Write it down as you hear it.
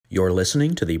You're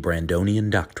listening to the Brandonian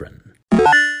Doctrine.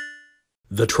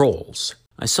 The Trolls.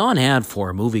 I saw an ad for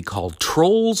a movie called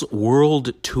Trolls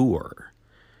World Tour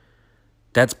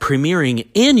that's premiering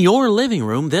in your living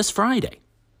room this Friday.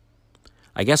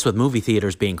 I guess with movie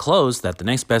theaters being closed, that the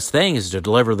next best thing is to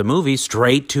deliver the movie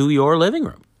straight to your living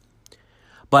room.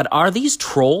 But are these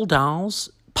troll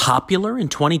dolls popular in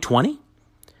 2020?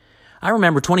 I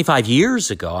remember 25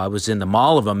 years ago, I was in the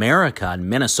Mall of America in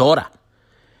Minnesota,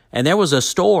 and there was a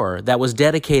store that was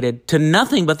dedicated to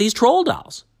nothing but these troll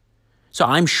dolls. So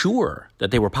I'm sure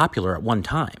that they were popular at one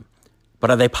time.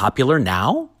 But are they popular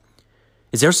now?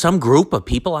 Is there some group of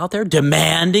people out there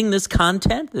demanding this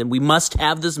content, that we must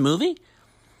have this movie?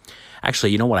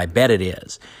 Actually, you know what I bet it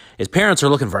is parents are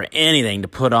looking for anything to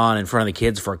put on in front of the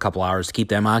kids for a couple hours to keep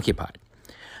them occupied.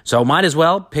 So might as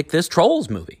well pick this Trolls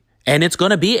movie. And it's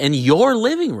going to be in your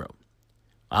living room.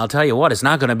 I'll tell you what, it's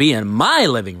not going to be in my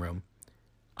living room.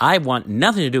 I want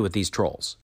nothing to do with these trolls.